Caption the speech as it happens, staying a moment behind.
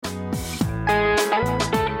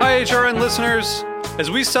HRN listeners.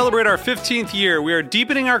 As we celebrate our 15th year, we are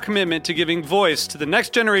deepening our commitment to giving voice to the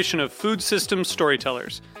next generation of food systems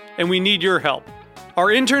storytellers, and we need your help. Our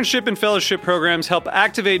internship and fellowship programs help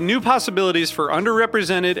activate new possibilities for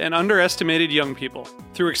underrepresented and underestimated young people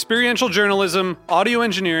through experiential journalism, audio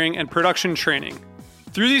engineering, and production training.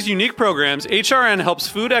 Through these unique programs, HRN helps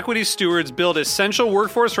food equity stewards build essential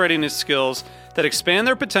workforce readiness skills that expand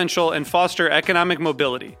their potential and foster economic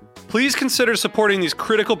mobility. Please consider supporting these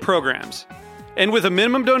critical programs. And with a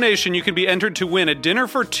minimum donation, you can be entered to win a dinner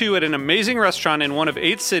for two at an amazing restaurant in one of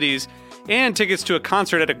 8 cities and tickets to a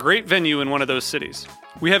concert at a great venue in one of those cities.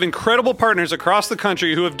 We have incredible partners across the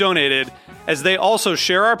country who have donated, as they also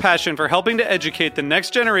share our passion for helping to educate the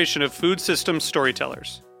next generation of food systems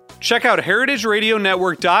storytellers. Check out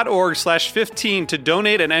heritageradionetwork.org/15 to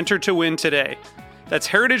donate and enter to win today. That's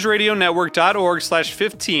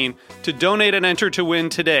heritageradionetwork.org/15 to donate and enter to win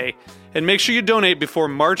today. And make sure you donate before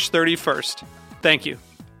March 31st. Thank you.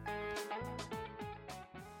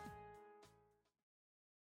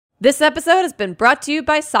 This episode has been brought to you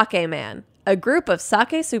by Sake Man, a group of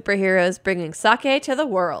sake superheroes bringing sake to the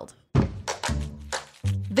world.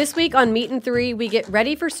 This week on Meat and Three, we get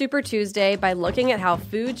ready for Super Tuesday by looking at how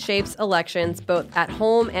food shapes elections both at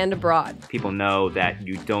home and abroad. People know that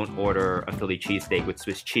you don't order a Philly cheesesteak with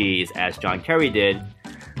Swiss cheese, as John Kerry did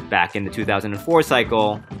back in the 2004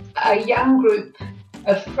 cycle. A young group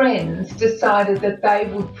of friends decided that they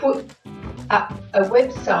would put up a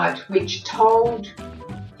website which told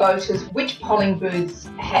voters which polling booths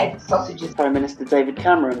had sausages. Prime Minister David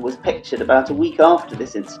Cameron was pictured about a week after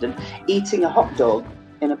this incident eating a hot dog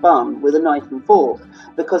in a bun with a knife and fork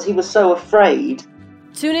because he was so afraid.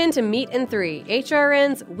 Tune in to Meat and Three,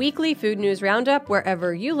 HRN's weekly food news roundup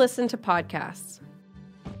wherever you listen to podcasts.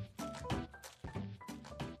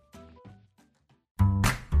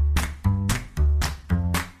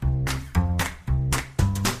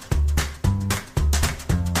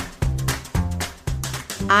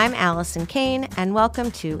 I'm Allison Kane, and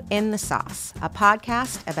welcome to In the Sauce, a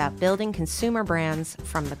podcast about building consumer brands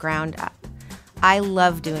from the ground up. I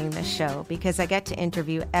love doing this show because I get to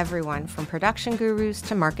interview everyone from production gurus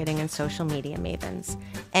to marketing and social media mavens,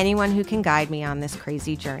 anyone who can guide me on this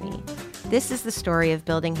crazy journey. This is the story of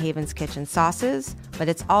building Haven's Kitchen sauces, but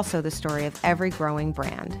it's also the story of every growing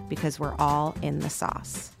brand because we're all in the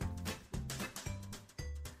sauce.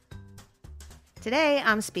 Today,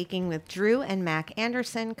 I'm speaking with Drew and Mac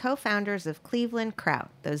Anderson, co-founders of Cleveland Kraut,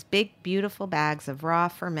 those big, beautiful bags of raw,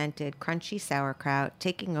 fermented, crunchy sauerkraut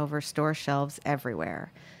taking over store shelves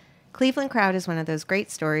everywhere. Cleveland Kraut is one of those great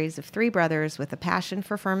stories of 3 brothers with a passion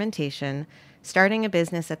for fermentation, starting a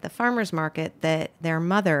business at the farmer's market that their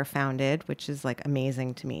mother founded, which is like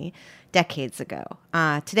amazing to me, decades ago.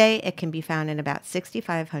 Today, it can be found in about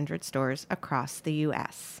 6,500 stores across the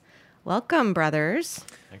U.S. Welcome, brothers.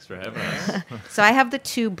 Thanks for having us. So I have the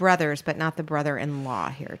 2 brothers, but not the brother-in-law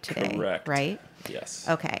here today. Correct. Right? Yes.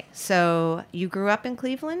 Okay. So you grew up in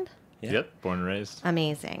Cleveland? Yep. Born and raised.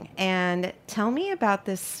 Amazing. And tell me about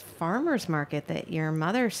this farmer's market that your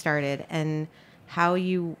mother started and how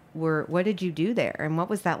you were, what did you do there? And what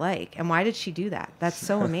was that like? And why did she do that? That's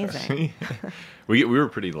so amazing. we were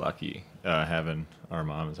pretty lucky having our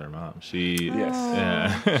mom as our mom. She's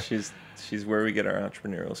where we get our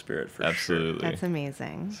entrepreneurial spirit for Absolutely. sure. That's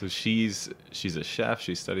amazing. So she's a chef.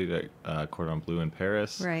 She studied at Cordon Bleu in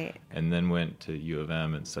Paris. Right. And then went to U of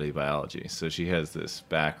M and studied biology. So she has this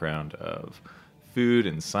background of food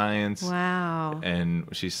and science. Wow. And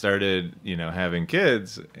she started, having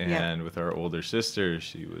kids. And with our older sister,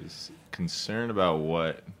 she was concerned about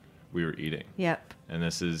what we were eating. Yep. And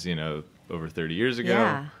this is, over 30 years ago.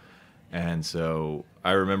 Yeah. And so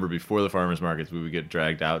I remember before the farmers markets, we would get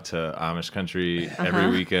dragged out to Amish country every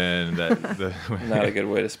weekend. Not a good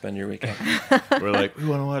way to spend your weekend. We're like, we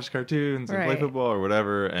want to watch cartoons and play football or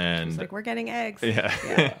whatever. And it's like, we're getting eggs.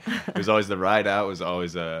 Yeah. It was always the ride out was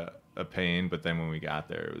always a pain. But then when we got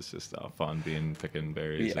there, it was just fun picking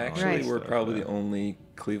berries. We actually were probably the only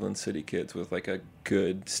Cleveland City kids with like a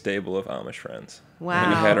good stable of Amish friends. Wow.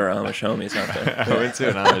 We had our Amish homies out there. I went to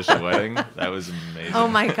an Amish wedding. That was amazing. Oh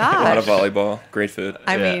my gosh. A lot of volleyball. Great food.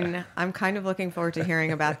 I mean, I'm kind of looking forward to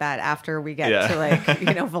hearing about that after we get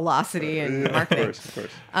to velocity and marketing. Of course.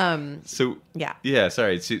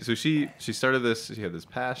 Sorry. So she started this. She had this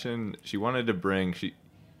passion. She wanted to bring. She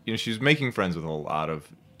was making friends with a lot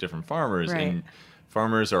of different farmers, right. And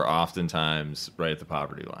farmers are oftentimes right at the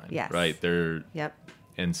poverty line. Yes. Right. Yep.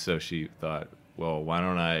 And so she thought, well, why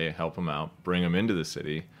don't I help them out, bring them into the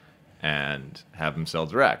city, and have them sell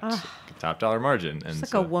direct, top dollar margin. And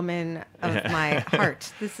It's like a woman of my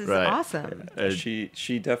heart. This is awesome.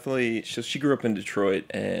 She definitely she grew up in Detroit,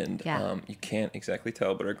 and Yeah. you can't exactly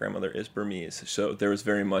tell, but her grandmother is Burmese, so there was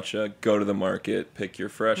very much a go to the market, pick your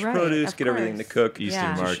fresh Right, produce, of get everything to course. cook. Eastern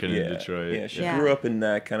Yeah. Market in Detroit. Yeah, she Yeah. grew up in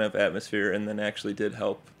that kind of atmosphere, and then actually did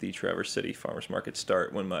help the Traverse City Farmers Market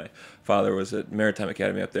start when my father was at Maritime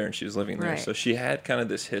Academy up there, and she was living there. Right. So she had kind of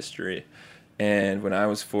this history. And when I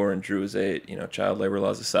was 4 and Drew was 8, child labor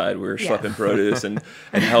laws aside, we were schlepping produce and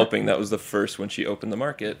helping. That was the first when she opened the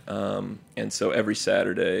market. And so every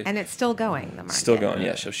Saturday. And it's still going, the market. Still going,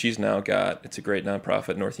 yeah. So she's now got, it's a great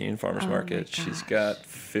nonprofit, North Union Farmers Oh, Market. my She's gosh. got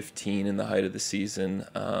 15 in the height of the season.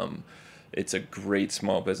 It's a great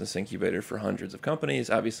small business incubator for hundreds of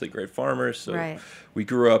companies, obviously great farmers. So Right. we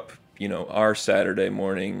grew up, our Saturday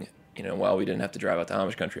morning, while we didn't have to drive out to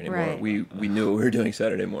Amish country anymore, Right. we knew what we were doing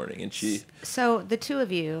Saturday morning. And she, So the two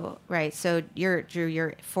of you, right? So Drew,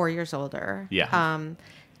 you're 4 years older. Yeah.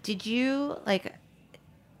 Did you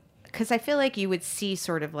because I feel like you would see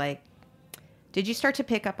sort of like, did you start to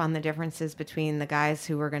pick up on the differences between the guys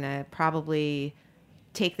who were going to probably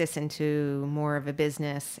take this into more of a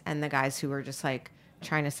business and the guys who were just like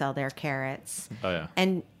trying to sell their carrots? Oh, yeah.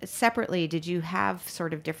 And separately, did you have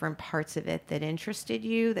sort of different parts of it that interested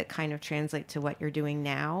you that kind of translate to what you're doing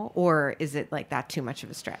now? Or is it like that too much of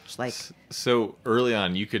a stretch? Like, So early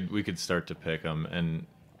on, we could start to pick them, and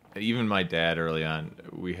even my dad early on,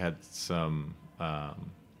 we had some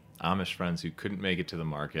Amish friends who couldn't make it to the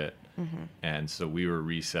market, and so we were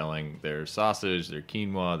reselling their sausage, their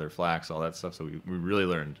quinoa, their flax, all that stuff. So we really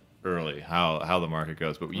learned early how the market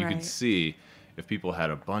goes, but you Right. could see if people had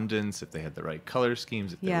abundance, if they had the right color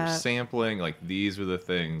schemes, if they Yeah. were sampling, like these were the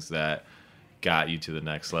things that got you to the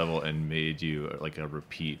next level and made you like a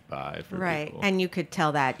repeat buy for right. people. And you could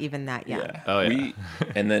tell that even that young. yeah. Oh, yeah.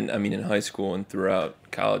 And then, in high school and throughout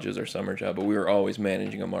college is our summer job, but we were always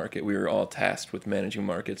managing a market. We were all tasked with managing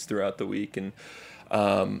markets throughout the week. And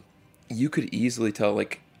you could easily tell,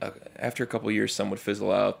 like, after a couple of years, some would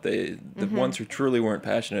fizzle out. The ones who truly weren't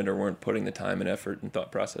passionate or weren't putting the time and effort and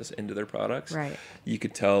thought process into their products, Right. you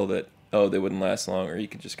could tell that, they wouldn't last long, or you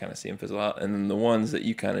could just kind of see them fizzle out. And then the ones that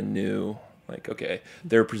you kind of knew, like, okay,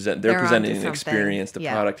 they're presenting onto an something. experience. The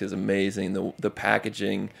Yeah. product is amazing. The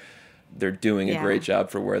packaging, they're doing a Yeah. great job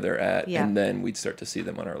for where they're at. Yeah. And then we'd start to see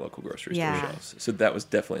them on our local grocery Yeah. store shelves. So that was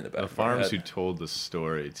definitely in the back The of our farms who head. told the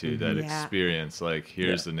story too, that Yeah. experience, like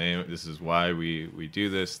here's Yeah. the name, this is why we do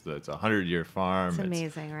this. It's a 100-year farm. It's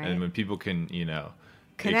amazing, right? And when people can, Connect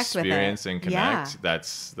with it. experience and connect, Yeah.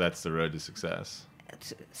 that's the road to success.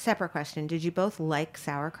 Separate question. Did you both like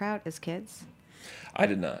sauerkraut as kids? I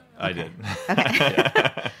did not. I did.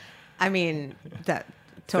 I mean, that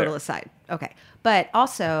total Fair. aside. Okay. But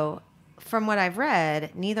also, from what I've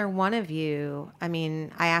read, neither one of you, I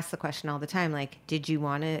ask the question all the time, like, did you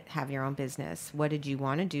want to have your own business? What did you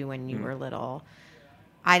want to do when you were little?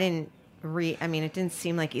 I didn't it didn't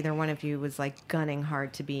seem like either one of you was like gunning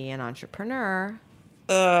hard to be an entrepreneur.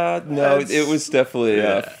 No, it was definitely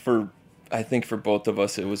I think for both of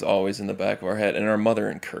us, it was always in the back of our head, and our mother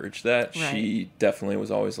encouraged that. Right. She definitely was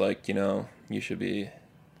always like, you should be.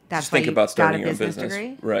 That's Just why think you about got starting a your own business business.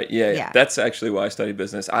 degree? Right. Yeah, Yeah. That's actually why I studied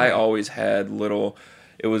business. I always had little.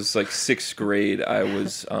 It was like 6th grade. I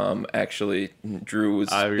was actually Drew was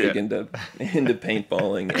big into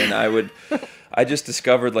paintballing, and I just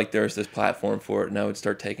discovered like there's this platform for it, and I would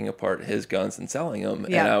start taking apart his guns and selling them,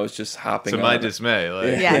 Yeah. and I was just hopping. To on my it. dismay,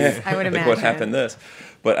 Yes, I would like imagine. what happened this.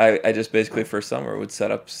 But I just basically for summer would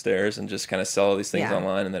set up stairs and just kind of sell all these things Yeah.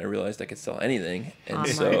 online, and then I realized I could sell anything, and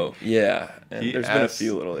Online. so and He there's been a asked-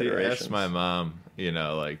 few little he iterations. asked my mom,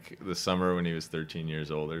 like the summer when he was 13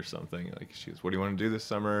 years old or something. Like she goes, "What do you want to do this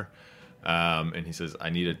summer?" And he says,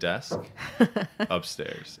 "I need a desk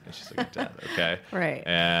upstairs." And she's like, "Dad, okay." Right.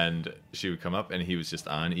 And she would come up, and he was just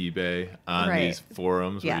on eBay on Right. these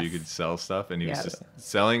forums where you Yes. could sell stuff, and he Yes. was just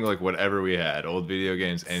selling like whatever we had, old video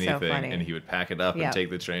games, anything, funny. and he would pack it up Yep. and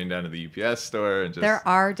take the train down to the UPS store and just. There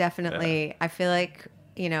are definitely, I feel like,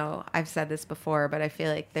 I've said this before, but I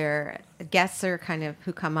feel like their guests are kind of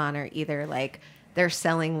who come on are either like they're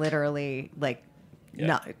selling literally like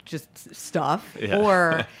not just stuff, Yeah.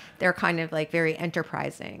 or they're kind of like very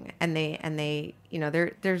enterprising, and they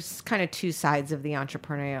there's kind of two sides of the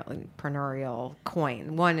entrepreneurial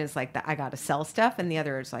coin. One is like I got to sell stuff, and the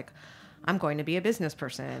other is like, I'm going to be a business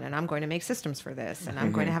person, and I'm going to make systems for this, and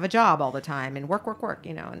I'm going to have a job all the time and work.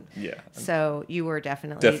 And Yeah. so you were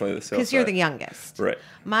definitely the sales because you're side. the youngest, Right.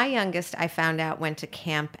 My youngest, I found out, went to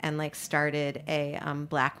camp and like started a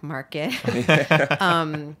black market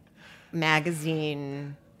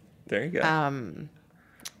magazine There you go.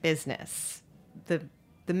 business.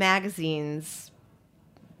 The magazines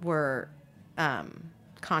were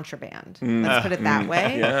contraband. Let's put it that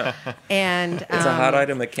way. Yeah. And It's a hot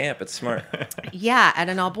item at camp. It's smart. yeah, at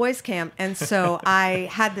an all boys camp. And so I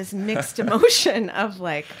had this mixed emotion of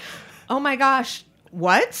like, oh my gosh,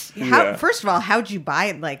 what? How? Yeah. First of all, how'd you buy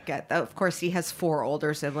it? Like, of course, he has 4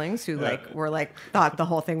 older siblings who thought the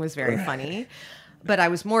whole thing was very funny. But I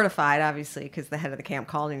was mortified, obviously, because the head of the camp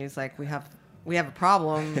called and he was like, we have a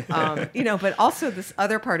problem, but also this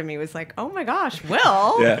other part of me was like, oh my gosh,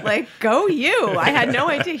 Will, like, go you. I had no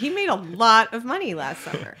idea. He made a lot of money last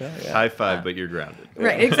summer. High five, but you're grounded.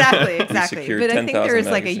 Right, exactly. secured But I think 10,000 there was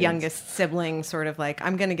like a magazines. youngest sibling sort of like,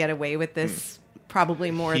 I'm going to get away with this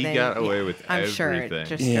probably more He than... got away with I'm sure it everything.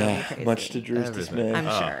 just drove me Yeah, crazy. much to Drew's Everything. dismay. I'm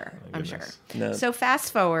Oh, sure. my I'm sure. goodness. No. So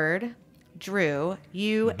fast forward, Drew,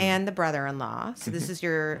 you Mm-hmm. and the brother-in-law. So this is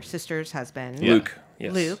your sister's husband. Yeah. Luke.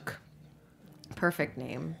 Yes. Luke. Perfect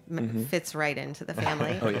name. Fits right into the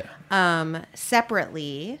family. Oh, yeah.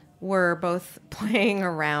 Separately, we're both playing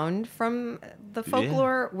around from the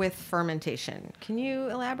folklore with fermentation. Can you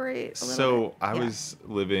elaborate a little So bit? I Yeah. was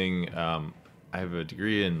living. I have a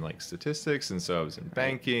degree in like statistics, and so I was in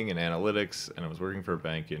banking and analytics, and I was working for a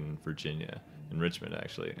bank in Virginia, in Richmond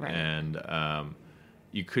actually. Right. And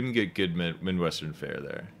you couldn't get good Midwestern fare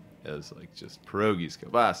there. It was like just pierogies,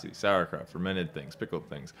 kielbasi, sauerkraut, fermented things, pickled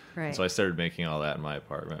things. Right. So I started making all that in my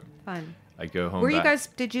apartment. Fun. I go home. Were you back- guys,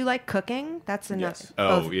 did you like cooking? That's enough. Yes.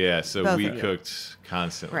 Oh both- yeah, so both we of you. cooked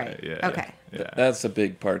constantly. Right. Yeah. Okay. Yeah. That's a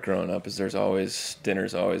big part growing up is there's always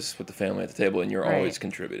dinners always with the family at the table and you're Right. always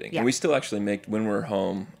contributing. Yeah. And we still actually make when we're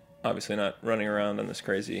home, obviously not running around on this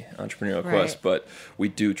crazy entrepreneurial Right. quest, but we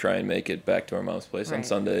do try and make it back to our mom's place on Right.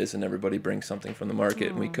 Sundays and everybody brings something from the market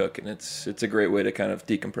and we cook and it's a great way to kind of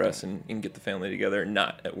decompress and get the family together,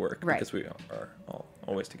 not at work Right. because we are all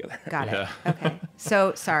always together. Got it. Yeah. Okay.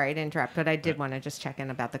 So sorry to interrupt, but I did want to just check in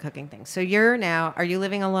about the cooking thing. So are you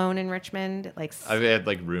living alone in Richmond? Like, I've had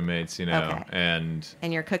like roommates, you know, Okay. and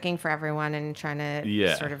and you're cooking for everyone and trying to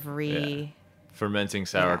Yeah, sort of fermenting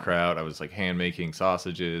sauerkraut. I was like hand making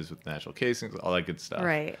sausages with natural casings, all that good stuff.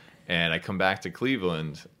 Right. And I come back to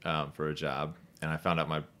Cleveland for a job, and I found out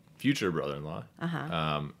my future brother-in-law,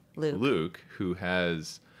 Luke, who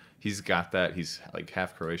he's got that. He's like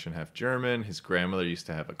half Croatian, half German. His grandmother used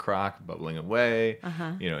to have a crock bubbling away,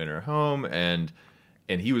 in her home, and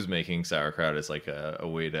he was making sauerkraut as like a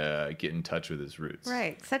way to get in touch with his roots.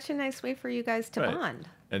 Right. Such a nice way for you guys to Right. bond.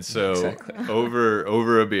 And so Exactly.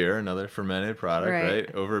 over a beer, another fermented product, Right.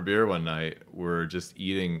 right? Over a beer one night, we're just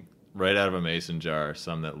eating right out of a mason jar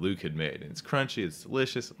some that Luke had made. And it's crunchy, it's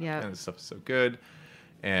delicious, Yeah. and the stuff is so good.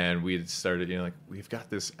 And we had started, like, we've got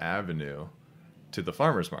this avenue to the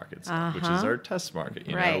farmers markets, which is our test market.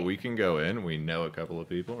 You know, Right. we can go in, we know a couple of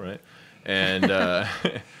people, right? And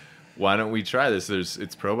why don't we try this?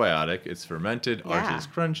 It's probiotic, it's fermented, Yeah. ours is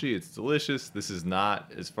crunchy, it's delicious. This is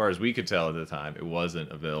not, as far as we could tell at the time, it wasn't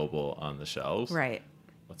available on the shelves. Right.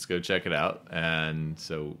 Let's go check it out. And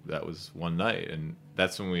so that was one night, and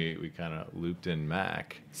that's when we kind of looped in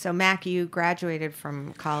Mac. So Mac, you graduated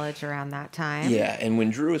from college around that time. Yeah, and when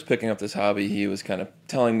Drew was picking up this hobby, he was kind of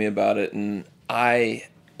telling me about it, and I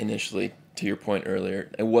initially, to your point earlier,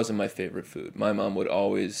 it wasn't my favorite food. My mom would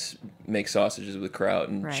always make sausages with kraut,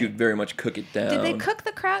 and Right. she would very much cook it down. Did they cook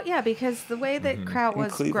the kraut? Yeah, because the way that kraut In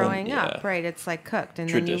was Cleveland, growing up, yeah. right? It's like cooked, and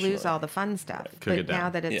then you lose Traditionally. all the fun stuff. Cook But it now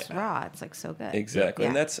down. that it's Yeah. raw, it's like so good. Exactly,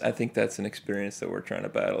 and Yeah. I think that's an experience that we're trying to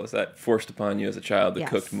battle. Is that forced upon you as a child, the Yes.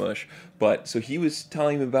 cooked mush? But so he was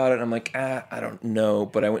telling me about it. And I'm like, I don't know.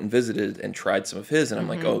 But I went and visited and tried some of his, and I'm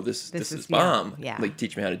like, oh, this This is is bomb. yum. Yeah. Like,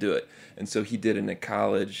 teach me how to do it. And so he did it in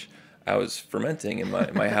college. I was fermenting, and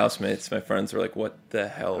my housemates, my friends were like, "What the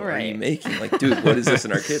hell are you Right. making? Like, dude, what is this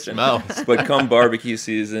in our kitchen?" Smells. But come barbecue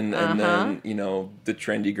season, and then the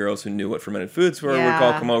trendy girls who knew what fermented foods were would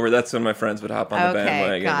all Yeah. come over. That's when my friends would hop on the Okay,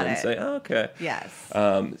 bandwagon got and it. say, oh, "Okay." Yes.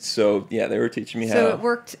 So yeah, they were teaching me So how. it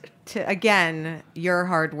worked to, again, your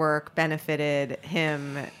hard work benefited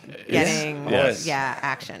him getting Yes.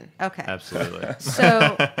 action. Okay. Absolutely.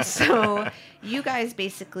 So you guys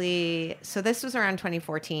basically, so this was around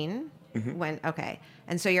 2014 Mm-hmm.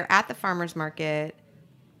 and so you're at the farmer's market.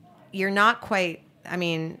 You're not quite, I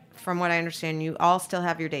mean, from what I understand, you all still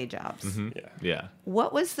have your day jobs. Yeah.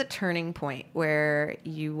 What was the turning point where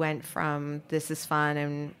you went from this is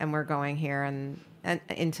fun and we're going here and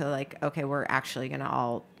into like, okay, we're actually going to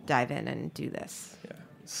all dive in and do this?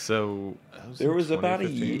 So There was about a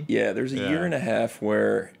year, there's a year and a half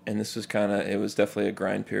where, and this was it was definitely a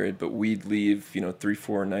grind period, but we'd leave,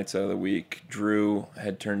 3-4 nights out of the week. Drew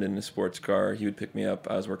had turned in a sports car. He would pick me up.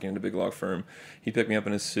 I was working at a big log firm. He'd pick me up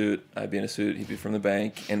in a suit. I'd be in a suit. He'd be from the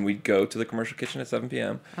bank, and we'd go to the commercial kitchen at 7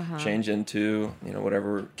 p.m., change into,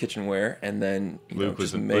 whatever kitchenware, and then, Luke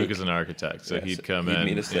is an architect, so he'd come in,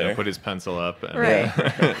 meet us there. Put his pencil up, and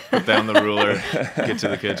put down the ruler, get to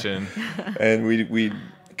the kitchen. And we'd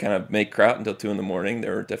kind of make kraut until 2 a.m.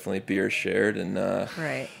 There were definitely beers shared, and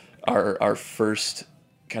our first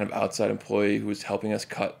kind of outside employee who was helping us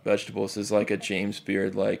cut vegetables is like a James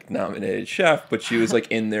Beard nominated chef, but she was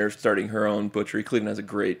in there starting her own butchery. Cleveland has a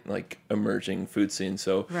great emerging food scene,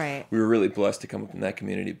 so we were really blessed to come up in that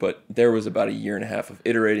community. But there was about a year and a half of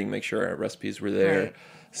iterating, make sure our recipes were there.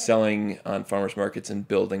 Selling on farmers markets and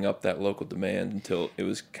building up that local demand until it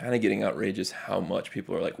was kind of getting outrageous how much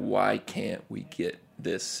people are like, why can't we get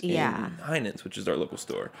this in Heinen's, which is our local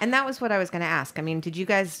store? And that was what I was going to ask. I mean, did you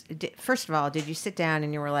guys, first of all, did you sit down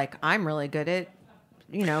and you were like, I'm really good at,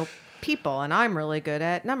 people, and I'm really good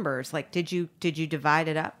at numbers? Did you divide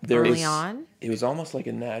it up early on? It was almost like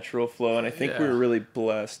a natural flow, and I think we were really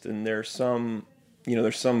blessed, and there's some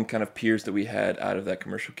kind of peers that we had out of that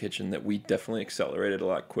commercial kitchen that we definitely accelerated a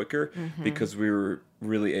lot quicker because we were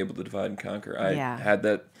really able to divide and conquer. I had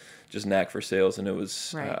that just knack for sales, and it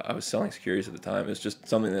was I was selling securities at the time. It was just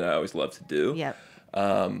something that I always loved to do. Yep.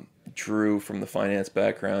 Drew from the finance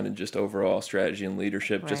background and just overall strategy and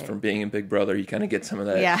leadership, just from being in Big Brother, you kind of get some of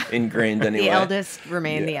that ingrained anyway. The eldest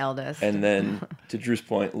remain the eldest. And then to Drew's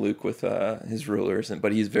point, Luke with his rulers,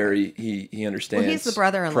 but he's he understands. Well, he's the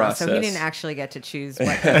brother-in-law, process. So he didn't actually get to choose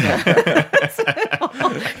what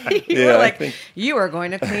you were like, you are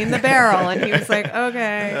going to clean the barrel, and he was like,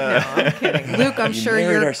 okay. No, I'm kidding. Luke, I'm sure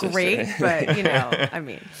you're great, but I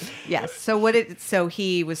mean, yes. So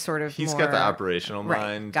he was sort of He's got the operational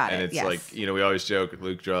mind. Got and it. It's we always joke,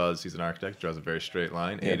 Luke he's an architect, draws a very straight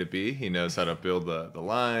line, A to B. He knows how to build the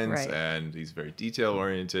lines, and he's very detail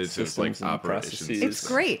oriented. So it's like operations. It's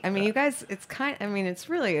great. I mean, you guys, it's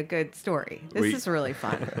really a good story. This is really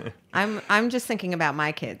fun. I'm just thinking about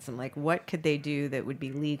my kids. I'm like, what could they do that would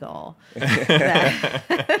be legal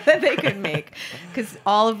that they could make? Because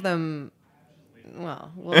all of them.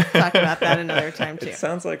 Well, we'll talk about that another time too. It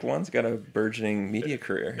sounds like one's got a burgeoning media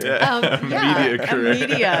career. Media career.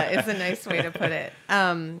 Media is a nice way to put it.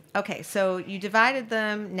 Okay, so you divided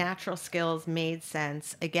them. Natural skills made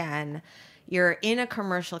sense. Again, you're in a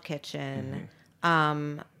commercial kitchen.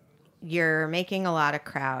 You're making a lot of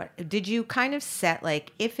kraut. Did you kind of set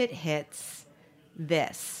if it hits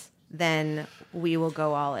this, then we will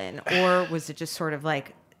go all in, or was it just sort of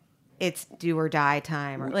it's do or die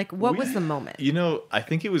time, or what was the moment? I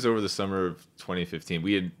think it was over the summer of 2015.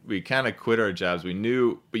 We kind of quit our jobs. We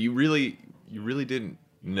knew, but you really didn't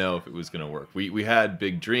know if it was going to work. We had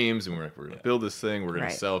big dreams, and we're going to build this thing. We're going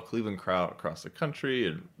to sell Cleveland kraut across the country,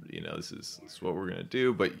 and this is what we're going to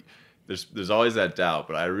do. But there's always that doubt.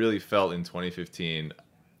 But I really felt in 2015,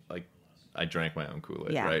 I drank my own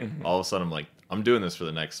Kool-Aid. Right? All of a sudden, I'm like, I'm doing this for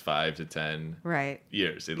the next 5 to 10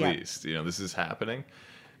 years at least. This is happening.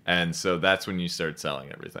 And so that's when you start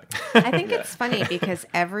selling everything. I think it's funny because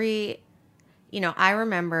I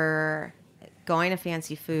remember going to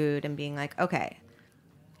Fancy Food and being like, okay,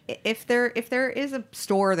 if there is a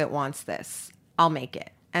store that wants this, I'll make it.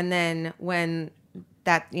 And then when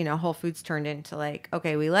that, Whole Foods turned into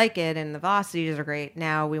okay, we like it and the velocities are great.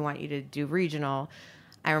 Now we want you to do regional.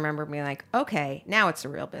 I remember being like, okay, now it's a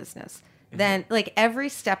real business. Then every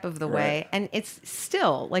step of the way, and it's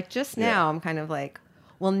still just now I'm kind of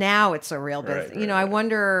well, now it's a real business. I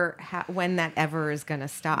wonder when that ever is going to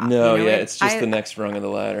stop. No, it's just the next rung of the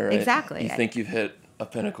ladder. Right? Exactly. You think you've hit a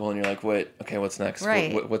pinnacle, and you're like, wait, okay, what's next?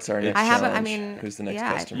 Right. What's our next challenge? Who's the next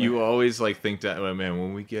customer? You always think that,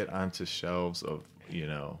 when we get onto shelves of,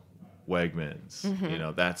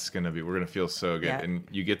 Wegmans, that's going to be, we're going to feel so good. Yeah. And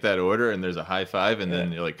you get that order, and there's a high five, and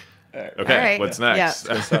then you're like, okay, what's next?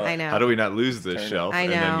 Yeah. I know. How do we not lose this shelf and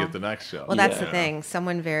then get the next shelf? Well, that's the thing.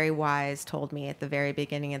 Someone very wise told me at the very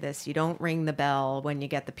beginning of this, you don't ring the bell when you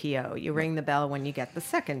get the PO. You ring the bell when you get the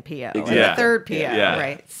second PO and the third PO,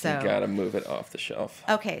 right? So you got to move it off the shelf.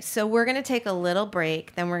 Okay, so we're going to take a little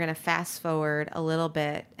break. Then we're going to fast forward a little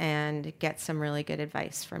bit and get some really good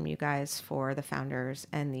advice from you guys for the founders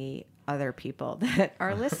and the other people that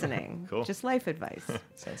are listening. Cool. Just life advice.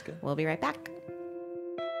 Sounds good. We'll be right back.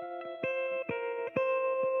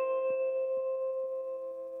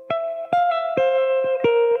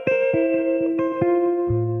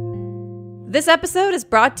 This episode is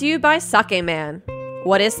brought to you by Sake Man.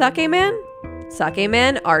 What is Sake Man? Sake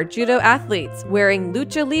men are judo athletes wearing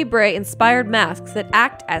lucha libre-inspired masks that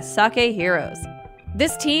act as sake heroes.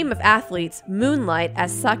 This team of athletes moonlight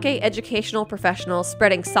as sake educational professionals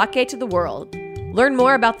spreading sake to the world. Learn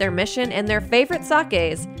more about their mission and their favorite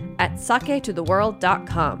sakes at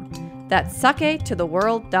saketotheworld.com. That's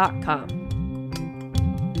saketotheworld.com.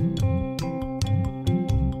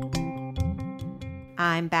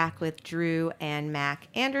 I'm back with Drew and Mac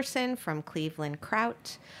Anderson from Cleveland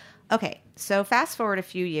Kraut. Okay, so fast forward a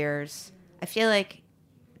few years. I feel like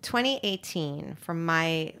 2018, from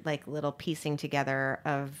my little piecing together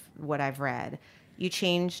of what I've read, you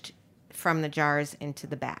changed from the jars into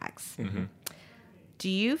the bags. Mm-hmm. Do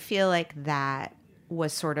you feel like that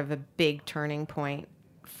was sort of a big turning point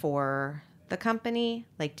for the company?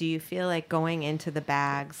 Do you feel like going into the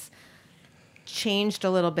bags changed a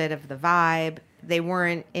little bit of the vibe? They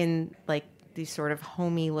weren't in these sort of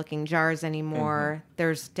homey looking jars anymore. Mm-hmm.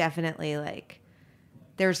 There's definitely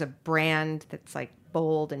there's a brand that's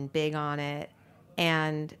bold and big on it.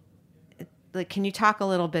 And can you talk a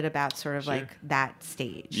little bit about sort of Sure. that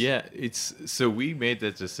stage? Yeah, so we made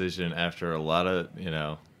that decision after a lot of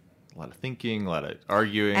thinking, a lot of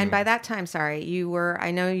arguing. And by that time,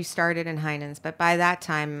 I know you started in Heinen's, but by that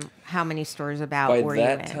time, how many stores were you in? By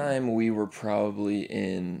that time, we were probably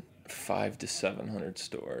in 500 to 700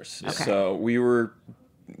 stores. Okay. So we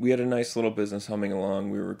had a nice little business humming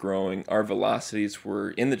along. We were growing. Our velocities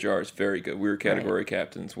were in the jars very good. We were category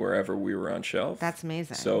captains wherever we were on shelf. That's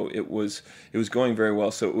amazing. So it was going very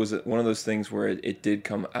well. So it was one of those things where it did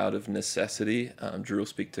come out of necessity. Drew will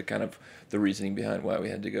speak to kind of the reasoning behind why we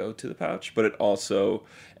had to go to the pouch, but it also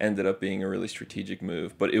ended up being a really strategic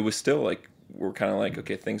move. But it was still we're kind of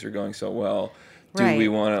okay, things are going so well. Do we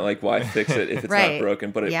want to why fix it if it's not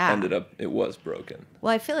broken? But it ended up, it was broken.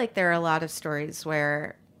 Well, I feel like there are a lot of stories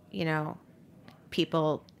where,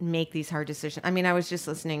 people make these hard decisions. I mean, I was just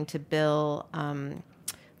listening to Bill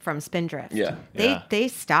from Spindrift. Yeah. They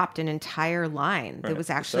stopped an entire line that was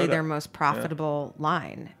actually their most profitable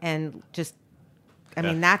line. And just, I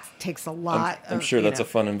mean, that takes a lot I'm sure that's a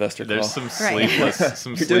fun investor call. There's some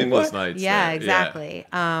sleepless nights. Yeah, there. exactly.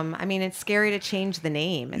 I mean, it's scary to change the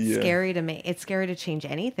name. It's scary to it's scary to change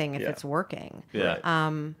anything if it's working. Yeah.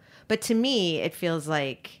 But to me, it feels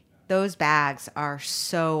like those bags are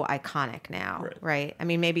so iconic now, right? I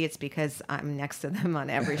mean, maybe it's because I'm next to them on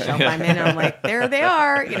every shelf I'm in. And I'm like, there they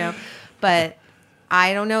are, But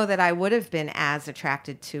I don't know that I would have been as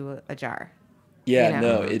attracted to a jar. Yeah,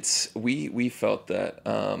 no, it's we felt that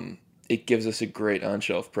it gives us a great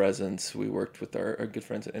on-shelf presence. We worked with our good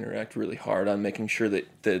friends at Interact really hard on making sure that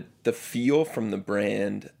the feel from the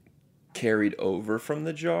brand carried over from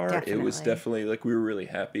the jar. Definitely. It was definitely we were really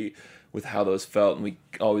happy with how those felt, and we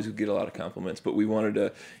always would get a lot of compliments, but we wanted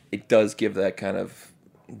to, it does give that kind of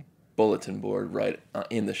bulletin board right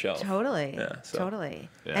in the shelf. Totally. Yeah, Totally.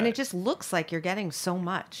 Yeah. And it just looks like you're getting so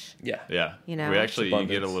much. Yeah. Yeah. We actually you get a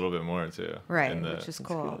abundance. little bit more too. Right, which is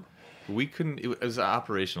cool. We couldn't, it was an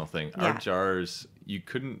operational thing. Yeah. Our jars,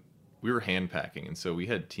 we were hand packing, and so we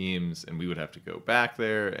had teams, and we would have to go back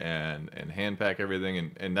there and hand pack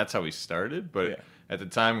everything, and that's how we started. But at the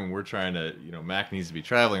time when we're trying to, Mac needs to be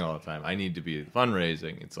traveling all the time. I need to be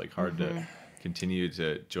fundraising. It's hard to continue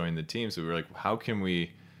to join the team. So we were like, how can we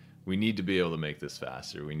need to be able to make this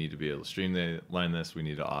faster. We need to be able to streamline this. We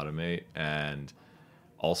need to automate, and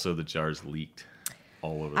also the jars leaked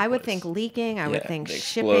all over the I would place. think leaking. I would Yeah, think they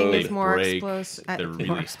shipping explode. is They more break. explosive. They're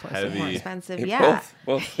really heavy. More expensive. It- Yeah.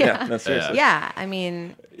 Both. Yeah. No, seriously. Yeah. I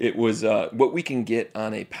mean, It was what we can get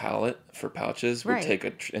on a pallet for pouches would Right. take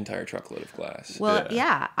an entire truckload of glass. well,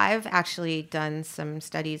 yeah. I've actually done some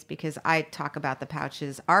studies because I talk about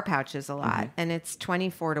our pouches a lot, and it's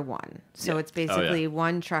 24 to 1. So it's basically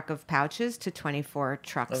one truck of pouches to 24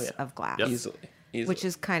 trucks of glass, Easily. which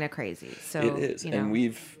is kind of crazy. So It is. And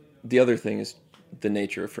the other thing is the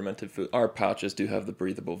nature of fermented food. Our pouches do have the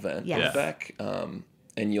breathable vent Yes. in the back.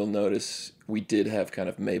 And you'll notice we did have kind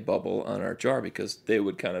of May bubble on our jar because they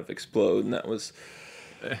would kind of explode. And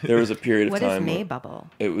there was a period of what time is May where bubble?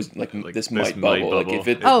 it was like this this might might bubble. Bubble. Like if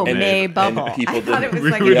it, Oh, and- May and bubble. people I thought it didn't-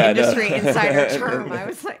 was like Yeah, an I know. industry insider term. I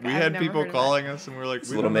was like, We I've had never people heard of calling us, and we're like, we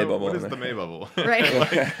little don't May know, bubble what in is the there. May bubble? that.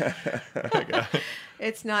 Right.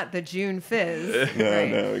 It's not the June fizz. No, right?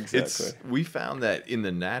 no, exactly. We found that in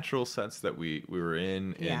the natural sets that we were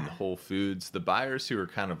in Yeah. Whole Foods, the buyers who were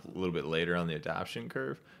kind of a little bit later on the adoption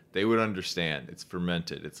curve, they would understand it's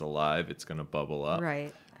fermented, it's alive, it's going to bubble up.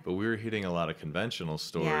 Right. But we were hitting a lot of conventional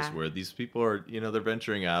stores Yeah. where these people are, they're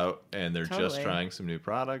venturing out and they're just Totally. trying some new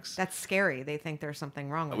products. That's scary. They think there's something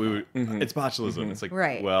wrong with We it. would, It's botulism. It's like,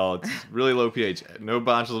 Right. well, it's really low pH. No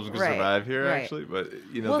botulism can Right, survive here, right. actually. But,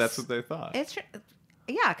 Well, that's what they thought.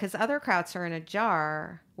 Yeah, because other krauts are in a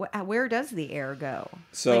jar. Where does the air go?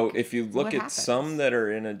 So Like, if you look what at happens? some that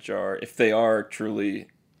are in a jar, if they are truly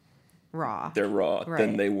Raw. they're raw, Right.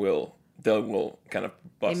 then they will kind of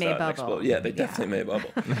bust may out and bubble. explode. Yeah, they definitely may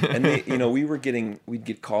bubble. And we'd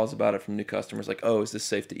get calls about it from new customers like, "Oh, is this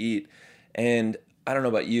safe to eat?" And I don't know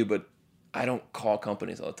about you, but I don't call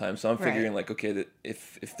companies all the time, so I'm figuring like, okay, that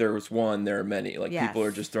if there was one, there are many. Like Yes. people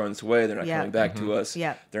are just throwing this away; they're not Yep. coming back to us.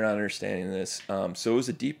 Yep. They're not understanding this. So it was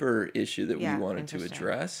a deeper issue that Yeah, we wanted to interesting.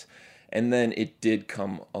 address. And then it did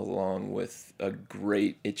come along with a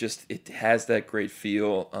great. It has that great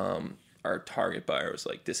feel. Our target buyer was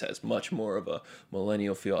like, "This has much more of a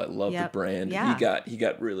millennial feel. I love Yep. the brand." Yeah. He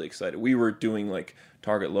got really excited. We were doing like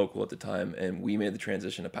Target local at the time, and we made the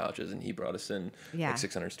transition to pouches, and he brought us in like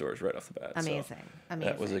 600 stores right off the bat. So Amazing.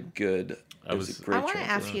 that was a Amazing. good. It was a great. I want to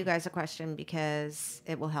transition. ask you guys a question because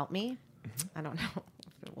it will help me. I don't know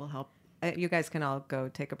if it will help. You guys can all go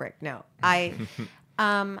take a break. No,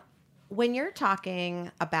 when you're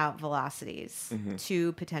talking about velocities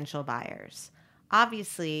to potential buyers,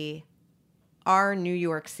 obviously our New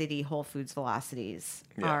York City Whole Foods velocities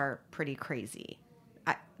are pretty crazy.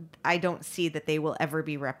 I don't see that they will ever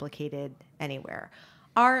be replicated anywhere.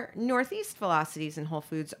 Our Northeast velocities in Whole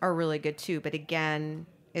Foods are really good too, but again,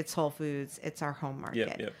 it's Whole Foods, it's our home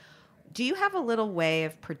market. Yep. Do you have a little way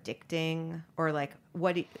of predicting or like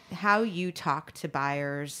how you talk to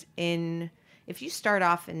buyers if you start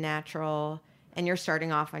off in natural and you're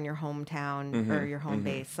starting off on your hometown or your home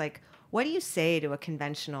base, like what do you say to a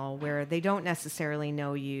conventional where they don't necessarily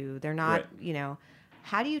know you? They're not,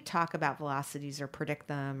 how do you talk about velocities or predict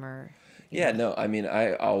them or Yeah, no, I mean,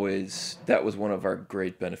 that was one of our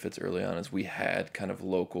great benefits early on is we had kind of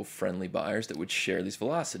local friendly buyers that would share these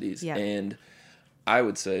velocities. Yeah. And I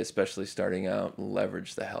would say, especially starting out,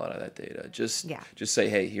 leverage the hell out of that data. Just say,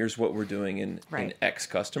 hey, here's what we're doing in X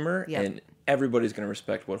customer, and everybody's going to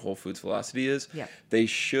respect what Whole Foods velocity is. Yep. They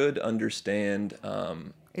should understand.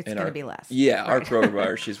 It's going to be less. Yeah, our Right. Kroger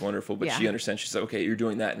buyer, she's wonderful, but Yeah. she understands. She's like, okay, you're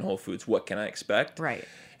doing that in Whole Foods. What can I expect? Right.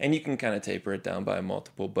 And you can kind of taper it down by a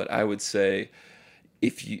multiple. But I would say,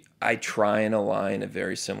 I try and align a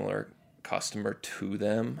very similar customer to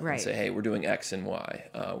them Right. and say, hey, we're doing X and Y.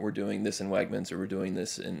 We're doing this in Wegmans, or we're doing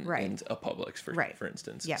this in a Publix, for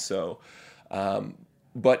instance. Yeah. So,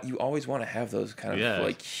 but you always want to have those kind of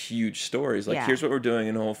like huge stories. Like, here's what we're doing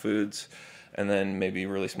in Whole Foods. And then maybe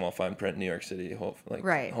really small fine print, New York City, home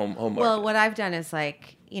market. Well, what I've done is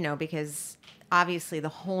like, because obviously the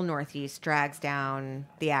whole Northeast drags down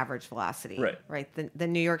the average velocity. Right. The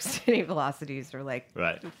New York City velocities are like,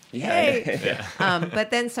 hey.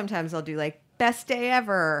 But then sometimes I'll do like best day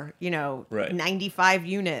ever, 95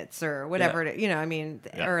 units or whatever,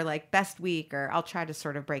 or like best week, or I'll try to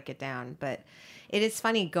sort of break it down. But it is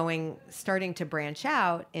funny starting to branch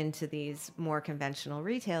out into these more conventional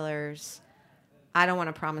retailers. I don't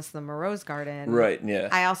want to promise them a rose garden. Right, yeah.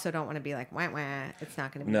 I also don't want to be like, wah, wah, it's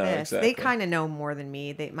not going to be No, this. exactly. They kind of know more than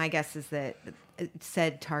me. My guess is that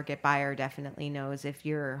said target buyer definitely knows if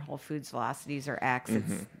your Whole Foods velocities are X,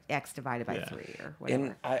 it's X divided by 3 or whatever.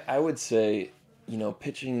 And I would say,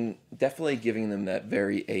 pitching, definitely giving them that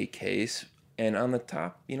very A case. And on the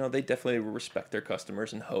top, they definitely respect their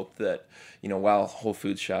customers and hope that, while Whole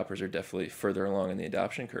Foods shoppers are definitely further along in the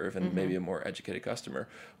adoption curve and maybe a more educated customer,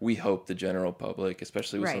 we hope the general public,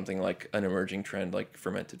 especially with something like an emerging trend like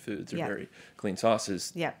fermented foods or very clean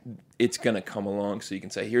sauces, it's going to come along. So you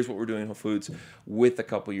can say, here's what we're doing in Whole Foods. With a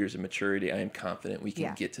couple years of maturity, I am confident we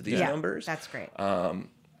can get to these numbers. That's great.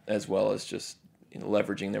 As well as just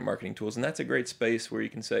leveraging their marketing tools. And that's a great space where you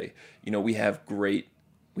can say, we have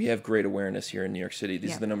great awareness here in New York City.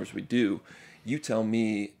 These are the numbers we do. You tell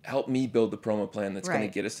me, help me build the promo plan that's going to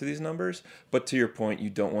get us to these numbers. But to your point, you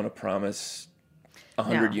don't want to promise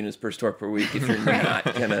 100 units per store per week if you're not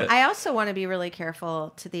going to. I also want to be really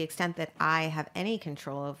careful to the extent that I have any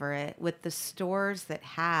control over it with the stores that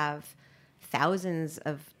have thousands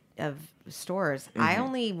of stores. I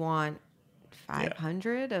only want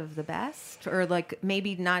 500 of the best, or like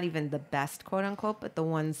maybe not even the best, quote unquote, but the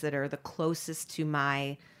ones that are the closest to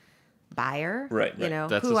my buyer. Right.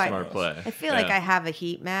 That's a smart play. I feel like I have a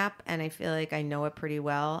heat map and I feel like I know it pretty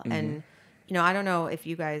well. And, I don't know if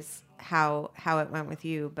you guys, how it went with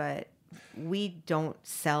you, but we don't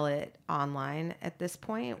sell it online at this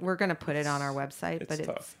point. We're going to put it on our website, but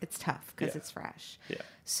it's tough because it's fresh. Yeah.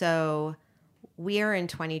 So we are in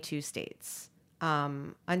 22 states.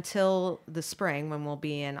 until the spring when we'll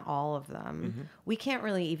be in all of them, we can't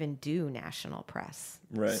really even do national press.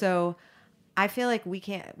 Right. So I feel like we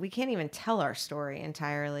can't even tell our story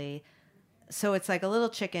entirely. So it's like a little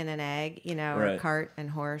chicken and egg, you know, or Right. cart and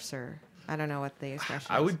horse, or I don't know what the expression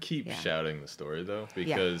I is. would keep Yeah. shouting the story though,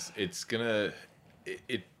 because it's gonna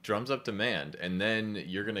it drums up demand, and then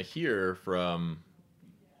you're gonna hear from,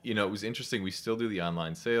 you know, it was interesting. We still do the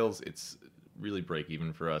online sales. It's really break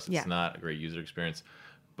even for us. It's Yeah. not a great user experience,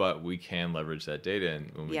 but we can leverage that data.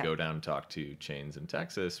 And when we Yeah. go down and talk to chains in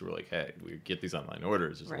Texas, we're like, hey, we get these online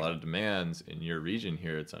orders. There's Right. a lot of demands in your region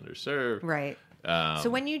here. It's underserved. Right.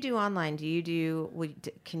 So when you do online,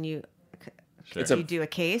 can you? Sure. Do you do a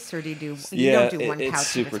case, or do you do? You Yeah, don't do one it's pouch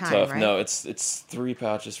super at a time, tough. right? No, it's 3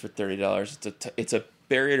 pouches for $30. It's a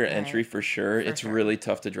barrier to entry for sure. It's sure. really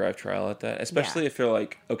tough to drive trial at that, especially if you're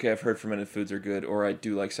like, okay, I've heard fermented foods are good, or I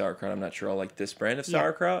do like sauerkraut. I'm not sure I'll like this brand of Yeah.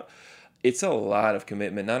 sauerkraut. It's a lot of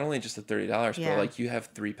commitment. Not only just the $30, Yeah. but like you have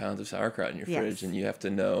 3 pounds of sauerkraut in your Yes. fridge, and you have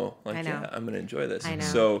to know, like, I know. yeah, I'm going to enjoy this. I know.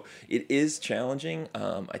 So it is challenging.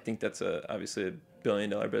 I think that's obviously a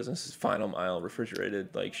billion-dollar business is final mile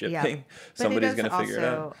refrigerated like shipping. But Somebody's it going does to figure it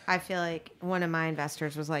out. also, I feel like one of my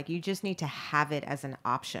investors was like, you just need to have it as an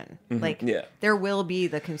option. Like, Mm-hmm. Yeah. there will be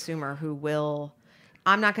the consumer who will.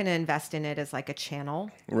 I'm not going to invest in it as like a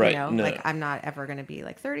channel, Right, You know, no. like I'm not ever going to be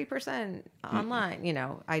like 30% online. You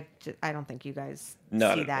know, I don't think you guys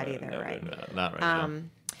Not see at- that no, either, no, right? No, not right now.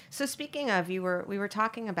 So speaking of, we were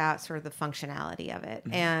talking about sort of the functionality of it,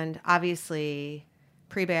 Mm-hmm. and obviously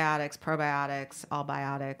prebiotics, probiotics, all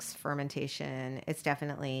biotics, fermentation. It's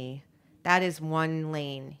definitely, that is one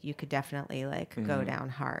lane you could definitely like Mm-hmm. go down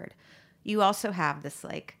hard. You also have this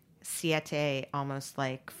like Siete, almost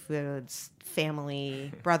like foods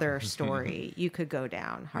family brother story. You could go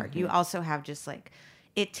down hard. You also have just like,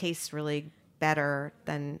 it tastes really better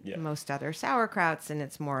than Yeah. most other sauerkrauts, and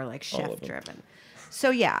it's more like All of chef them. driven.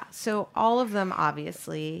 So so all of them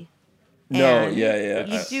obviously. No, And yeah.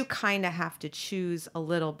 You do kind of have to choose a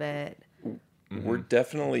little bit. We're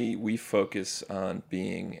definitely, we focus on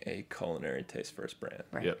being a culinary taste first brand.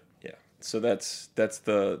 Right. Yep. Yeah. So that's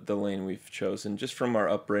the lane we've chosen just from our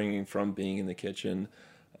upbringing, from being in the kitchen.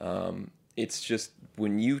 It's just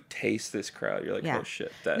when you taste this crowd, you're like, Yeah. oh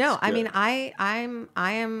shit. That's No, I good. mean, I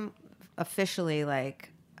am officially like,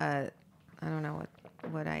 I don't know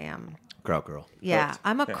what I am. Kraut girl. Yeah, Correct.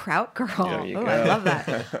 I'm a kraut girl. There you Oh, go. I love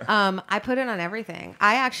that. I put it on everything.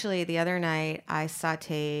 I actually, the other night,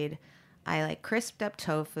 I like crisped up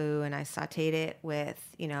tofu, and I sauteed it with,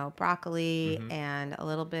 you know, broccoli and a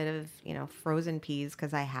little bit of, you know, frozen peas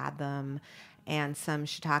because I had them, and some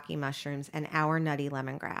shiitake mushrooms and our nutty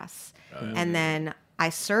lemongrass. And then I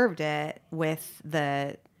served it with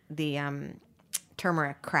the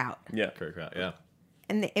turmeric kraut. Yeah. Kraut, yeah.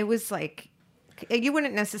 And it was like, you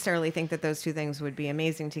wouldn't necessarily think that those two things would be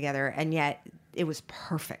amazing together, and yet it was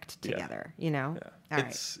perfect Yeah. together, you know? Yeah. All right.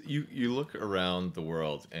 It's you look around the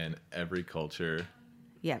world, and every culture,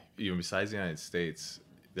 Yep. even besides the United States,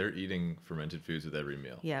 they're eating fermented foods with every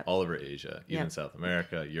meal. Yep. All over Asia, even Yep. South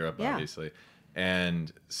America, Europe, Yeah. obviously.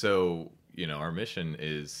 And so, you know, our mission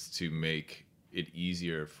is to make it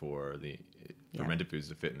easier for the fermented foods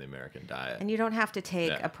to fit in the American diet. And you don't have to take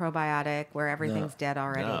Yeah. a probiotic where everything's dead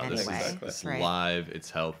already No, this anyway. is Right. live, it's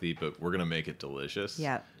healthy, but we're gonna make it delicious.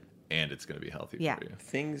 Yep. And it's gonna be healthy Yeah. for you.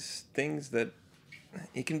 Things that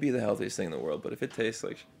it can be the healthiest thing in the world, but if it tastes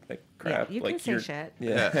like crap, you like can say you're- shit.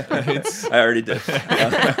 Yeah, I already did.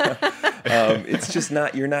 It's just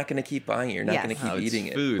not. You're not going to keep buying it. You're not Yes. going to keep No, it's eating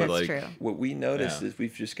it. food, But That's like, true. what we noticed Yeah. is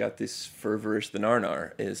we've just got this fervorish. The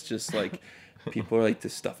nar is just like people are like,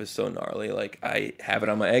 this stuff is so gnarly. Like I have it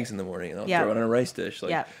on my eggs in the morning, and I'll Yep. throw it on a rice dish.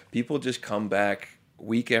 Like Yep. people just come back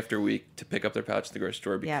week after week to pick up their pouch at the grocery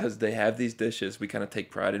store Yep. because they have these dishes. We kind of take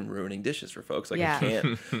pride in ruining dishes for folks. Like Yeah. I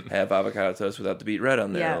can't have avocado toast without the beet red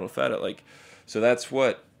on there. Yeah. It'll fat it. Like so that's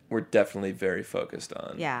what we're definitely very focused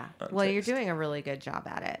on. Yeah. on Well, you're taste. doing a really good job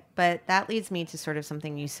at it. But that leads me to sort of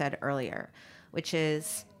something you said earlier, which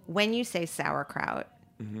is when you say sauerkraut,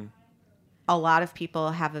 a lot of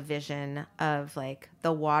people have a vision of like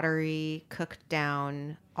the watery, cooked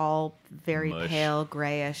down, all very Mush. pale,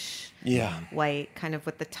 grayish, Yeah. white, kind of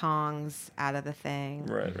with the tongs out of the thing.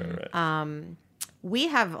 Right. Right. We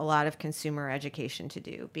have a lot of consumer education to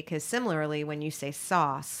do because similarly, when you say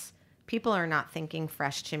sauce, people are not thinking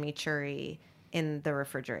fresh chimichurri in the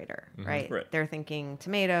refrigerator, right? Right. They're thinking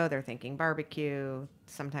tomato, they're thinking barbecue,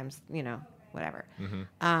 sometimes, you know, whatever.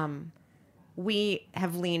 We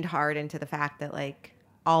have leaned hard into the fact that like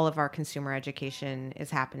all of our consumer education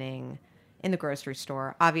is happening in the grocery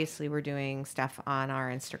store. Obviously, we're doing stuff on our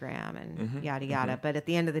Instagram and yada yada. But at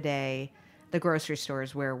the end of the day, the grocery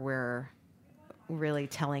stores where we're really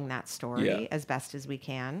telling that story as best as we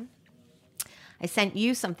can. I sent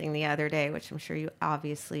you something the other day, which I'm sure you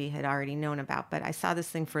obviously had already known about, but I saw this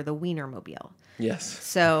thing for the Wienermobile. Yes.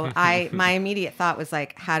 So my immediate thought was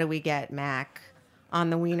like, how do we get Mac on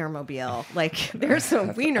the Wienermobile? Like, there's a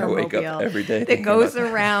Wienermobile every day that goes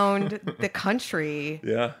around the country.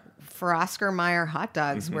 Yeah. For Oscar Mayer hot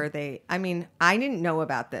dogs, where I didn't know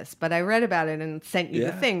about this, but I read about it and sent you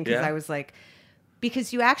the thing because I was like,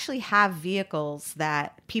 because you actually have vehicles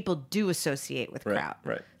that people do associate with kraut.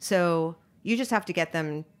 Right. So you just have to get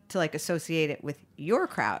them to like associate it with your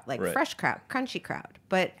kraut, like Right. fresh kraut, crunchy kraut.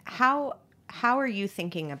 But how are you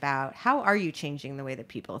thinking about, how are you changing the way that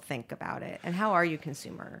people think about it? And how are you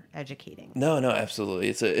consumer educating? No, absolutely.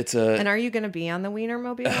 It's a. And are you going to be on the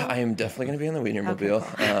Wienermobile? I am definitely going to be on the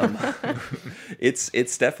Wienermobile. Okay,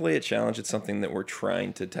 It's definitely a challenge. It's something that we're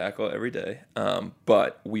trying to tackle every day.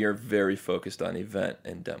 But we are very focused on event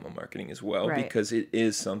and demo marketing as well, Right. because it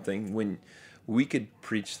is something when we could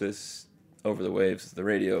preach this over the waves, the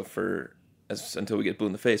radio until we get blue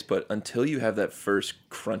in the face. But until you have that first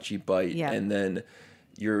crunchy bite, and then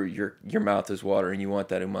your mouth is watering, you want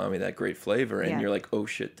that umami, that great flavor, and you're like, oh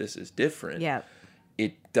shit, this is different. Yeah.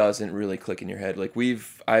 It doesn't really click in your head. Like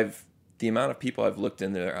the amount of people I've looked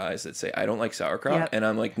into their eyes that say, I don't like sauerkraut. Yep. And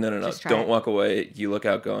I'm like, no, Just try don't it. walk away. You look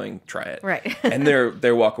out going, try it. Right. And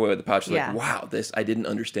they walk away with the pouch like, Yeah. wow, I didn't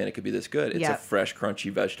understand it could be this good. It's a Yep. fresh,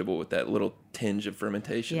 crunchy vegetable with that little tinge of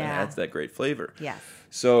fermentation that Yeah. adds that great flavor. Yes.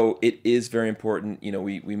 So it is very important.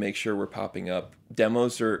 We make sure we're popping up.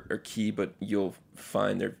 Demos are key, but you'll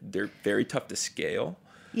find they're very tough to scale.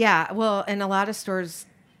 Yeah, well, and a lot of stores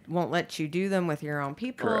won't let you do them with your own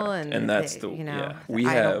people, Correct. And that's they, the- you know, yeah.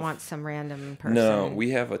 I have- don't want some random person. No, we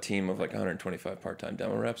have a team of like 125 part-time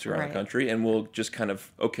demo reps around Right. the country, and we'll just kind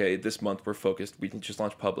of, okay, this month we're focused. We can just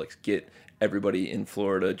launch Publix, get everybody in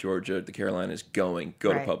Florida, Georgia, the Carolinas go Right. to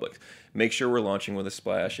Publix. Make sure we're launching with a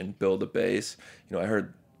splash and build a base. I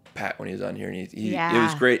heard Pat when he was on here, and it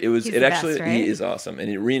was great. He's the best, right? He is awesome,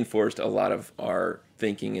 and it reinforced a lot of our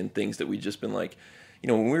thinking and things that we've just been like,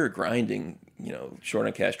 when we were grinding, short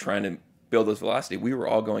on cash, trying to build this velocity, we were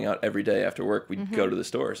all going out every day after work. We'd go to the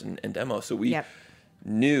stores and demo. So we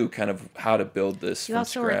knew kind of how to build this You from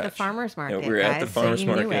also scratch. were at the farmer's market, We were at the guys, so farmer's you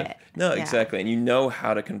knew market. it. No, Yeah. exactly. And you know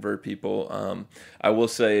how to convert people. I will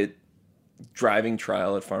say driving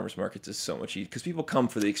trial at farmer's markets is so much easier because people come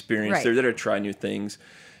for the experience. Right. They're there to try new things.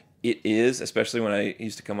 It is, especially when I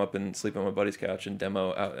used to come up and sleep on my buddy's couch and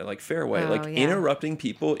demo out at like Fairway. Oh, yeah. Interrupting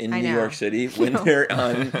people in I New know. York City when they're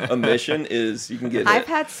on a mission you can get I've hit.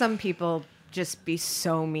 had some people just be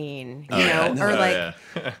so mean, you yeah. know, or like,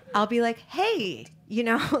 I'll be like, hey,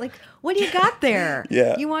 like, what do you got there?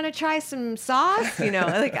 Yeah. You want to try some sauce?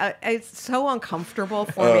 Like, it's so uncomfortable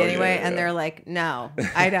for Oh, me yeah, anyway. And yeah. they're like, no,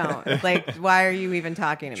 I don't. Like, why are you even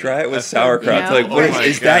talking to me? Try it with sauerkraut. You know? Like, what Oh my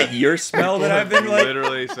is God. that your smell that I've been like?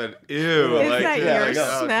 literally said, ew. Is like, that yeah, your like,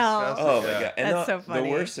 oh, smell? disgusting. Oh my Yeah. god! And That's so funny. The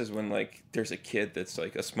worst is when like there's a kid that's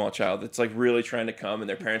like a small child that's like really trying to come, and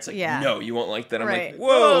their parents like, Yeah. no, you won't like that. I'm Right. like,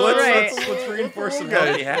 whoa, Right. let's reinforce some Okay.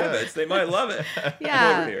 healthy habits. They might love it.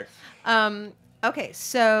 Yeah. Over here. Okay,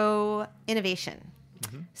 so innovation.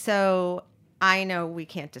 So I know we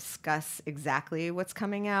can't discuss exactly what's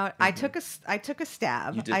coming out. I took a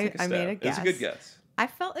stab. You did take a I stab. made a It guess. was a good guess. I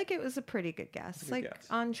felt like it was a pretty good guess, good like guess.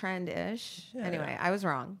 on trend-ish. Yeah, Anyway, yeah. I was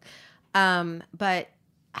wrong. But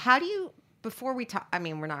how do you? Before we talk, I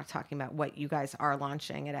mean, we're not talking about what you guys are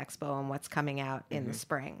launching at Expo and what's coming out in the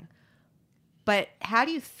spring. But how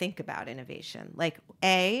do you think about innovation? Like,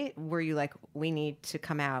 were you like, we need to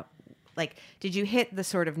come out? Like, did you hit the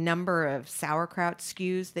sort of number of sauerkraut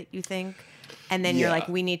SKUs that you think? And then you're Yeah. like,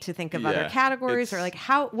 we need to think of other Yeah. categories, or It's-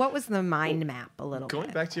 like what was the mind map a little Going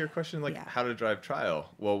bit? back to your question, like Yeah. how to drive trial.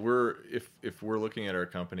 Well, if we're looking at our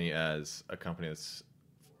company as a company that's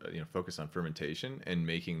focused on fermentation and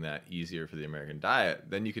making that easier for the American diet,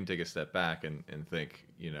 then you can take a step back and think,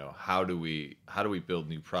 how do we build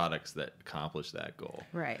new products that accomplish that goal?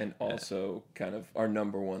 Right. And also, kind of our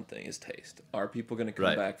number one thing is taste. Are people going to come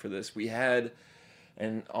Right. back for this? We had,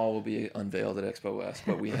 and all will be unveiled at Expo West,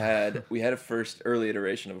 but we had a first early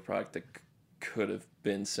iteration of a product that could have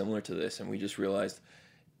been similar to this, and we just realized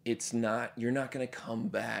you're not going to come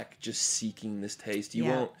back just seeking this taste.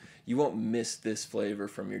 You won't miss this flavor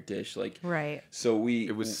from your dish. Like, Right. so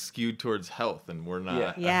It was skewed towards health, and we're not.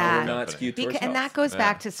 Yeah. a Yeah. health We're not company. skewed towards And that health. goes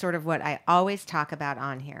back Yeah. to sort of what I always talk about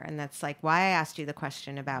on here. And that's like why I asked you the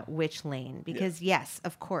question about which lane. Because yes,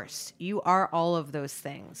 of course, you are all of those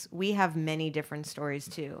things. We have many different stories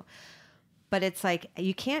too. But it's like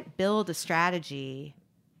you can't build a strategy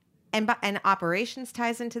and operations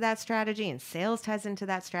ties into that strategy, and sales ties into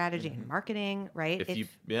that strategy, and marketing, right?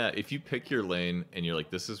 If you pick your lane and you're like,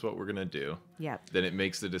 this is what we're gonna do, then it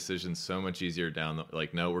makes the decision so much easier down the,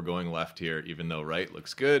 like, no, we're going left here, even though right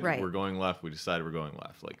looks good. Right. We're going left. We decided we're going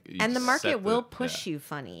left. Like, and the market will push you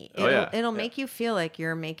funny. It'll make you feel like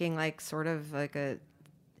you're making like sort of like a,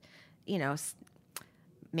 you know,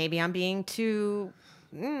 maybe I'm being too.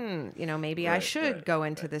 Maybe I should go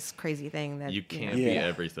into this crazy thing that you can't be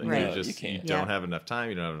everything. Right. You don't have enough time.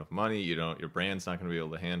 You don't have enough money. Your brand's not going to be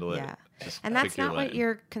able to handle it. Yeah. Just and that's pick your not what lane.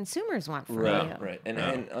 your consumers want from you. Right. And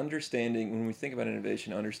understanding, when we think about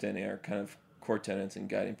innovation, understanding our kind of core tenets and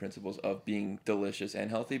guiding principles of being delicious and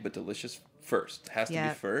healthy, but delicious first. Has to be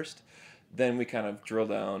first. Then we kind of drill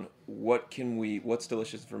down what's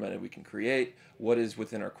delicious and fermented we can create, what is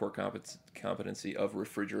within our core competency of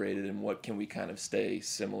refrigerated, and what can we kind of stay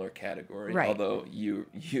similar category. Right. Although you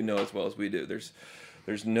know as well as we do, there's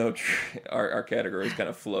no our categories kind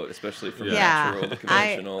of float, especially from natural to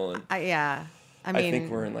conventional. I mean, I think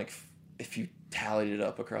we're in like, if you tallied it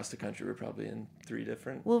up across the country, we're probably in 3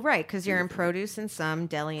 different. Well, right, because you're in produce and some,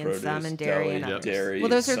 deli and some, and dairy and others. Dairy, well,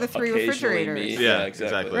 those are the 3 occasionally refrigerators. meat. Yeah,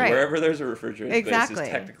 exactly. Right. Wherever there's a refrigerated space Exactly. is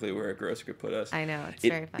technically where a grocer could put us. I know, it's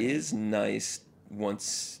very funny. It is nice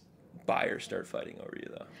once buyers start fighting over you,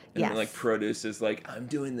 though. And Yes. like produce is like, I'm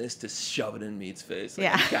doing this to shove it in meat's face. Like,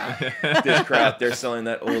 Yeah. I got this crap. They're selling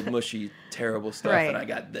that old mushy terrible stuff, Right. and I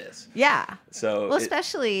got this. Yeah. So Well,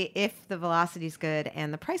 especially if the velocity's good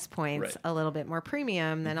and the price point's Right. a little bit more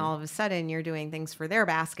premium, then all of a sudden you're doing things for their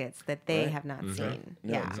baskets that they have not seen.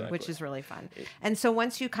 No, yeah, exactly. which is really fun. And so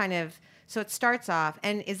once you so it starts off,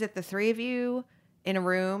 and is it the 3 of you in a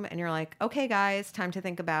room and you're like, okay, guys, time to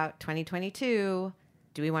think about 2022.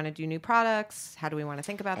 Do we want to do new products? How do we want to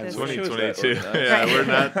think about this? wish it was that 2022. organized. Yeah, Right. we're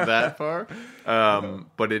not that far.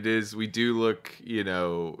 But it is, we do look,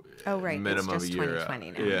 Oh, right. minimum It's just a year out.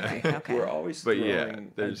 2020 now. Yeah. Right. Okay. We're always But yeah,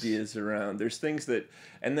 throwing there's- ideas around. There's things that,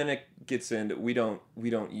 and then it gets into, we don't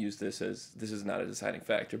use this as, this is not a deciding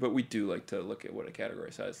factor, but we do like to look at what a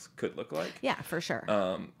category size could look like. Yeah, for sure.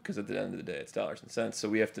 Because at the end of the day, it's dollars and cents. So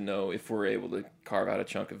we have to know, if we're able to carve out a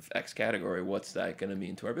chunk of X category, what's that going to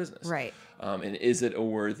mean to our business? Right. And is it a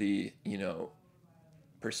worthy,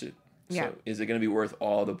 pursuit? Yeah. So is it going to be worth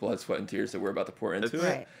all the blood, sweat, and tears that we're about to pour into it?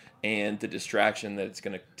 Right. And the distraction that it's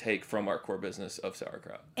going to take from our core business of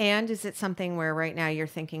sauerkraut. And is it something where right now you're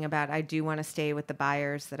thinking about, I do want to stay with the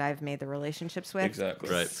buyers that I've made the relationships with? Exactly.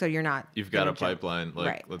 Right. So you're not. You've got a gonna jump. pipeline. Like,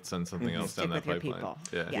 Right. let's send something else Stick down that with your pipeline.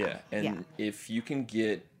 people. Yeah. Yeah. And if you can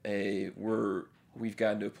get we've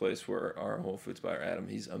gotten to a place where our Whole Foods buyer, Adam,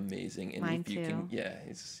 he's amazing. And Mine if you too.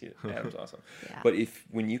 Adam's awesome. Yeah. But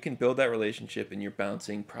when you can build that relationship and you're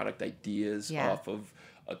bouncing product ideas Yeah. off of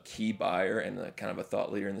a key buyer and a kind of a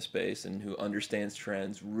thought leader in the space and who understands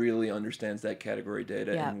trends, really understands that category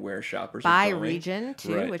data Yeah. and where shoppers By are going. region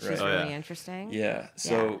too, Right, which right. is Oh, really yeah. interesting. Yeah.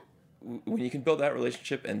 So when you can build that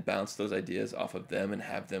relationship and bounce those ideas off of them and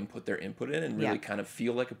have them put their input in and really Yeah. kind of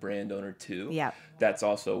feel like a brand owner too, Yeah. that's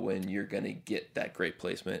also when you're going to get that great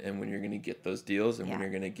placement and when you're going to get those deals and when Yeah.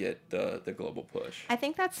 you're going to get the global push. I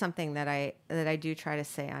think that's something that I do try to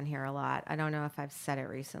say on here a lot. I don't know if I've said it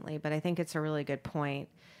recently, but I think it's a really good point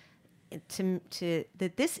to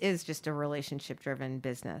that this is just a relationship driven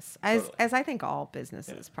business, as Totally. as I think all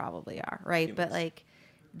businesses probably are, right? But Humans. like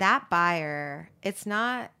that buyer, it's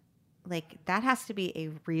not like that has to be a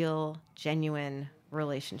real, genuine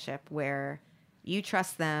relationship where you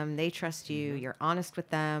trust them, they trust you, you're honest with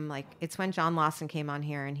them. Like it's when John Lawson came on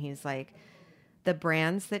here and he's like, the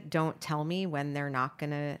brands that don't tell me when they're not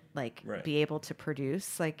gonna Right. be able to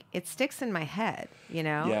produce, like it sticks in my head,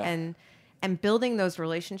 Yeah. and building those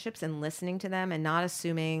relationships and listening to them and not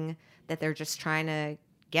assuming that they're just trying to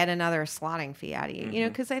get another slotting fee out of you, Mm-hmm.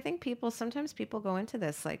 because I think sometimes people go into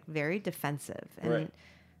this like very defensive and Right.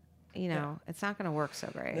 it's not going to work so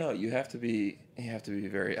great. No, you have to be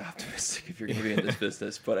very optimistic if you're going to be in this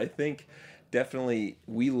business. But I think definitely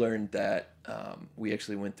we learned that we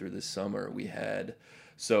actually went through this summer. We had,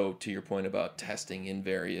 so to your point about testing in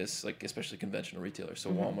various, like especially conventional retailers. So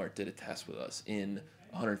Walmart did a test with us in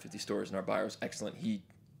 150 stores, and our buyer was excellent. He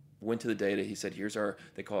went to the data. He said, "Here's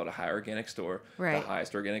they call it a high organic store, Right. the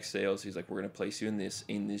highest organic sales." He's like, "We're going to place you in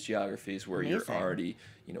these geographies where Amazing. you're already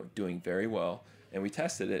doing very well." And we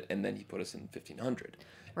tested it, and then he put us in 1,500.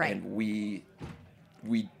 Right. And we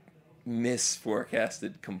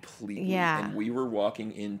misforecasted completely. Yeah. And we were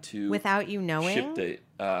walking into Without you knowing, ship date.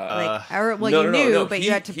 you No, knew, but he,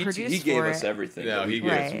 you had to he, produce He gave for us it. everything. No, that he we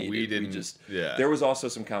gave us- needed. we didn't- just, yeah. There was also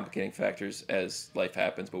some complicating factors as life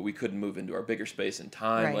happens, but we couldn't move into our bigger space and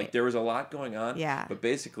time. Right. Like there was a lot going on. Yeah. But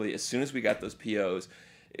basically, as soon as we got those POs,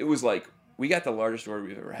 it was like, we got the largest order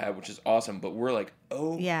we've ever had, which is awesome. But we're like,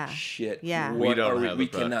 oh shit, Yeah. We don't have we the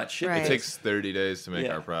product. cannot ship Right. It this. takes 30 days to make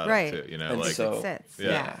Yeah. our product Right. too, you know, And like so- It sits.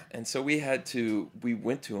 Yeah. And so we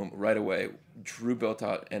went to him right away. Drew built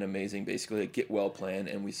out an amazing, basically a get well plan,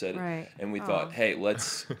 and we said, Right. and we Aw. thought, hey,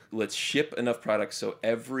 let's ship enough products so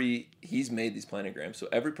he's made these planograms, so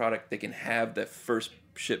every product they can have that first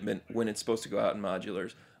shipment when it's supposed to go out in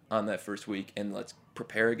modulars on that first week, and let's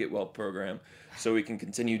prepare a get well program so we can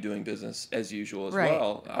continue doing business as usual as Right.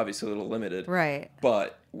 well. Obviously a little limited, Right.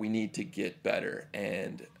 but we need to get better.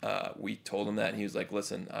 And we told him that, and he was like,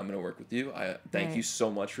 listen, I'm going to work with you. I thank Right. you so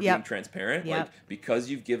much for Yep. being transparent. Yep. Like, because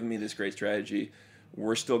you've given me this great strategy,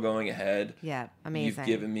 we're still going ahead. Yeah, amazing. You've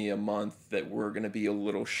given me a month that we're going to be a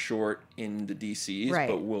little short in the DCs, Right.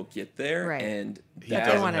 but we'll get there. Right. And He that,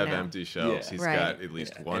 doesn't wanna have know. empty shelves. Yeah. He's Right. got at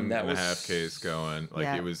least Yeah. one And that and a was- half case going. Like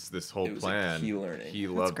Yeah. it was this whole It was a plan. key learning. He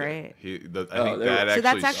That's loved great. it. I think there- that So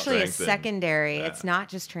that's actually a strengthened. secondary. Yeah. It's not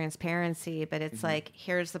just transparency, but it's like,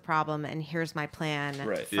 here's the problem and here's my plan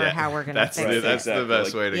Right. for Yeah. how we're going to That's fix the, it. that's the Exactly.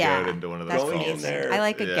 best way to Yeah. go into one of That's those Going in calls. amazing. there. I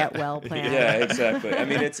like a Yeah. get well plan. Yeah, exactly. I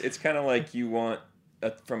mean, it's kind of like you want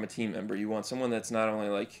from a team member, you want someone that's not only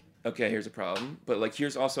like, okay, here's a problem, but like,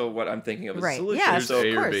 here's also what I'm thinking of as Right. a solution. Yeah, Here's of A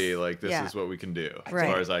or course. B. Like this Yeah. is what we can do, as Right.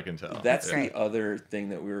 far as I can tell. That's Great. the other thing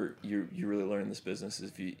that you really learn in this business is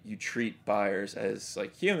if you treat buyers as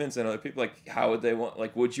like humans and other people, like how would they want,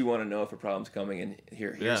 like would you want to know if a problem's coming, and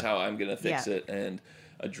here's Yeah. how I'm gonna fix Yeah. it and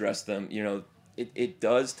address them. You know, it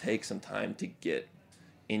does take some time to get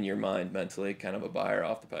in your mind mentally kind of a buyer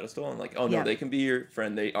off the pedestal and like, oh no, Yeah. they can be your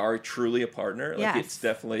friend, they are truly a partner. Like Yes. it's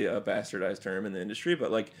definitely a bastardized term in the industry,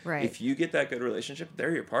 but like Right. if you get that good relationship,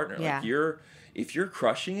 they're your partner. Yeah. Like if you're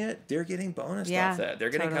crushing it, they're getting bonus Yeah, off that. They're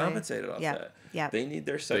getting totally. compensated off Yep, that. yep. They need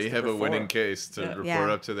their sets They to have a perform. winning case to Yeah. report Yeah.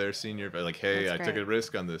 up to their senior, like, hey, That's I took great. a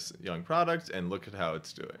risk on this young product, and look at how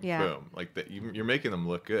it's doing. Yeah. Boom. Like that, you're making them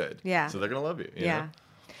look good. Yeah. So they're gonna love you. you Yeah.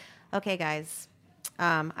 know? Okay, guys.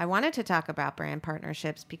 I wanted to talk about brand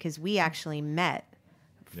partnerships because we actually met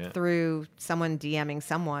Yeah. through someone DMing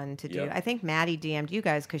someone to do. Yep. I think Maddie DM'd you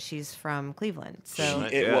guys because she's from Cleveland. So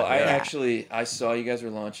Yeah, Well, yeah. I saw you guys were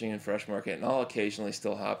launching in Fresh Market, and I'll occasionally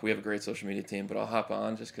still hop. We have a great social media team, but I'll hop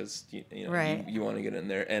on just because you know Right. you want to get in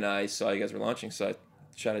there. And I saw you guys were launching, so I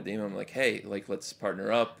shot a DM. I'm like, hey, like let's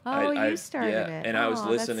partner up. Oh, I you started yeah. it. And I was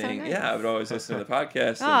Aw, that's so listening. nice. Yeah, I would always listen to the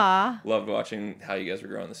podcast. Aw. And loved watching how you guys were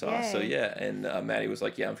growing the sauce. So Yay. yeah, and Maddie was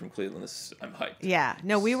like, yeah, I'm from Cleveland. I'm hyped. yeah,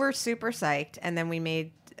 no, we were super psyched, and then we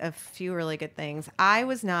made a few really good things. I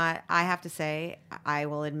have to say, I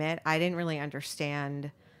will admit, I didn't really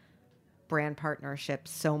understand brand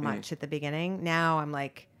partnerships so much at the beginning. Now I'm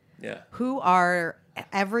like, Yeah. who are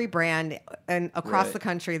every brand and across Right. the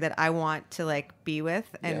country that I want to like be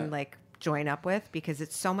with and Yeah. like join up with because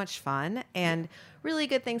it's so much fun and really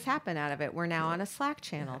good things happen out of it. We're now on a Slack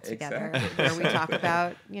channel together Exactly. where we talk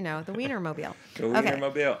about, the Wienermobile. Go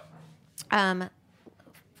Wienermobile.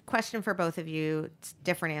 Question for both of you,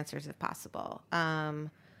 different answers if possible.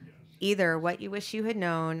 Either what you wish you had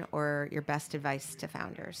known or your best advice to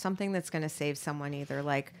founders. Something that's going to save someone either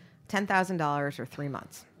like $10,000 or 3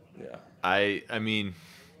 months. Yeah. I mean,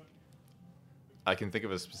 I can think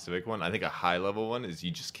of a specific one. I think a high level one is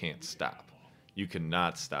you just can't stop. You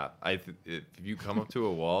cannot stop. If you come up to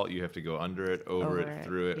a wall, you have to go under it, over it,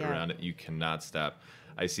 through it, yeah. around it. You cannot stop.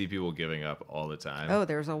 I see people giving up all the time. Oh,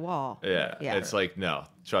 there's a wall. Yeah. Yeah. It's like, no,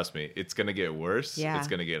 trust me. It's going to get worse. Yeah. It's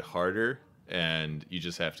going to get harder, and you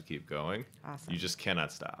just have to keep going. Awesome. You just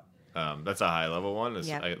cannot stop. That's a high level one.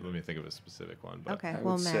 Yep. Let me think of a specific one. But Okay. I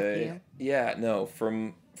Well, would Matthew. say, yeah, no,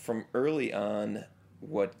 from early on,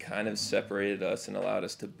 what kind of separated us and allowed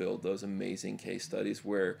us to build those amazing case studies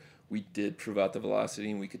where we did prove out the velocity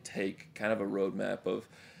and we could take kind of a roadmap of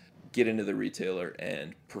get into the retailer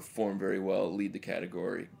and perform very well, lead the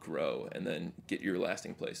category, grow, and then get your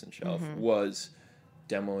lasting place in shelf was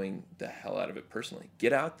demoing the hell out of it personally.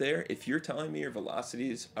 Get out there. If you're telling me your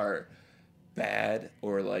velocities are bad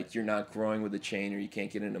or like you're not growing with the chain or you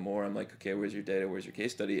can't get into more, I'm like, okay, where's your data, where's your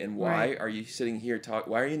case study, and why Right. are you sitting here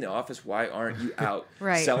why are you in the office, why aren't you out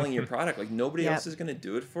Right. selling your product? Like nobody Yep. else is going to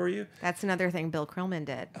do it for you. That's another thing Bill Krillman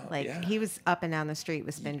did. Like yeah. he was up and down the street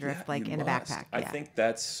with Spindrift, Yeah, like you in a must. backpack. I Yeah. think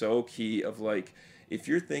that's so key of like, if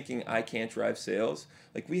you're thinking I can't drive sales,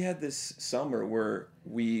 like we had this summer where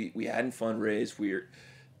we hadn't fundraised,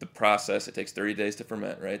 the process, it takes 30 days to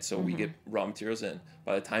ferment, right? So we get raw materials in.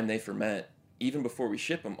 By the time they ferment, even before we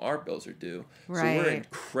ship them, our bills are due. So we're Right.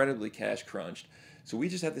 incredibly cash crunched. So we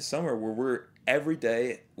just had this summer where we're every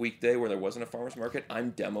day, weekday, where there wasn't a farmer's market,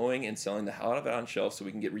 I'm demoing and selling the hell out of it on shelf so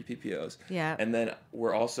we can get repeat POs. Yeah. And then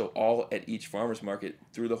we're also all at each farmer's market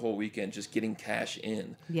through the whole weekend, just getting cash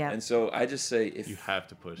in. Yeah. And so I just say, if You have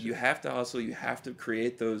to push you it. have to hustle, you have to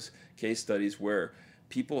create those case studies where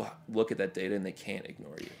people look at that data and they can't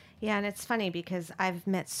ignore you. Yeah, and it's funny because I've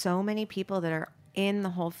met so many people that are in the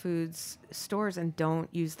Whole Foods stores and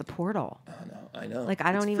don't use the portal. I know. Like,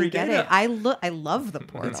 I don't It's even free get data. it. I love the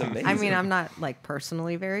portal. It's I mean, amazing. I'm not like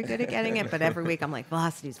personally very good at getting it, but every week I'm like,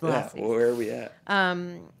 velocities. Yeah, well, where are we at? All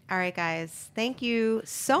right, guys. Thank you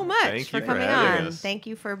so much Thank for you for coming having on. us. Thank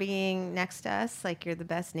you for being next to us. Like, you're the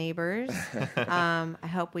best neighbors. I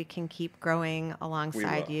hope we can keep growing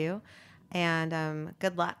alongside will. you. And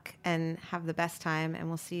good luck and have the best time. And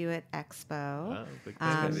we'll see you at Expo. Oh, big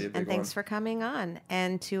gonna be a big And thanks one. for coming on.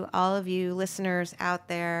 And to all of you listeners out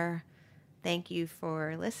there, thank you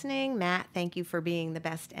for listening. Matt, thank you for being the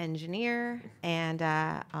best engineer. And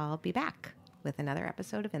I'll be back with another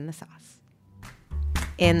episode of In the Sauce.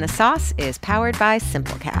 In the Sauce is powered by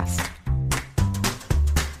Simplecast.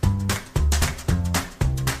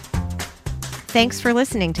 Thanks for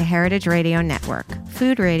listening to Heritage Radio Network,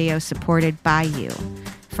 food radio supported by you.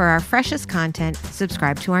 For our freshest content,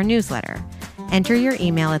 subscribe to our newsletter. Enter your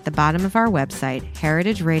email at the bottom of our website,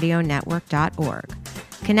 heritageradionetwork.org.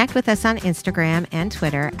 Connect with us on Instagram and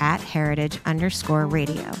Twitter at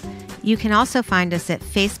heritage_radio. You can also find us at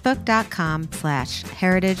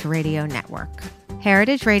facebook.com/Heritage Radio Network.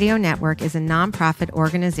 Heritage Radio Network is a nonprofit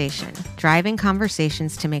organization driving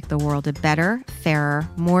conversations to make the world a better, fairer,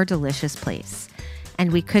 more delicious place.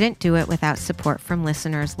 And we couldn't do it without support from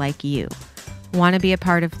listeners like you. Want to be a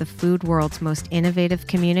part of the food world's most innovative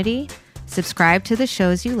community? Subscribe to the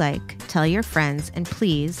shows you like, tell your friends, and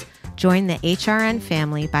please join the HRN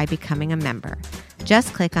family by becoming a member.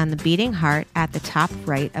 Just click on the beating heart at the top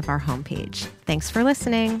right of our homepage. Thanks for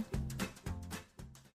listening.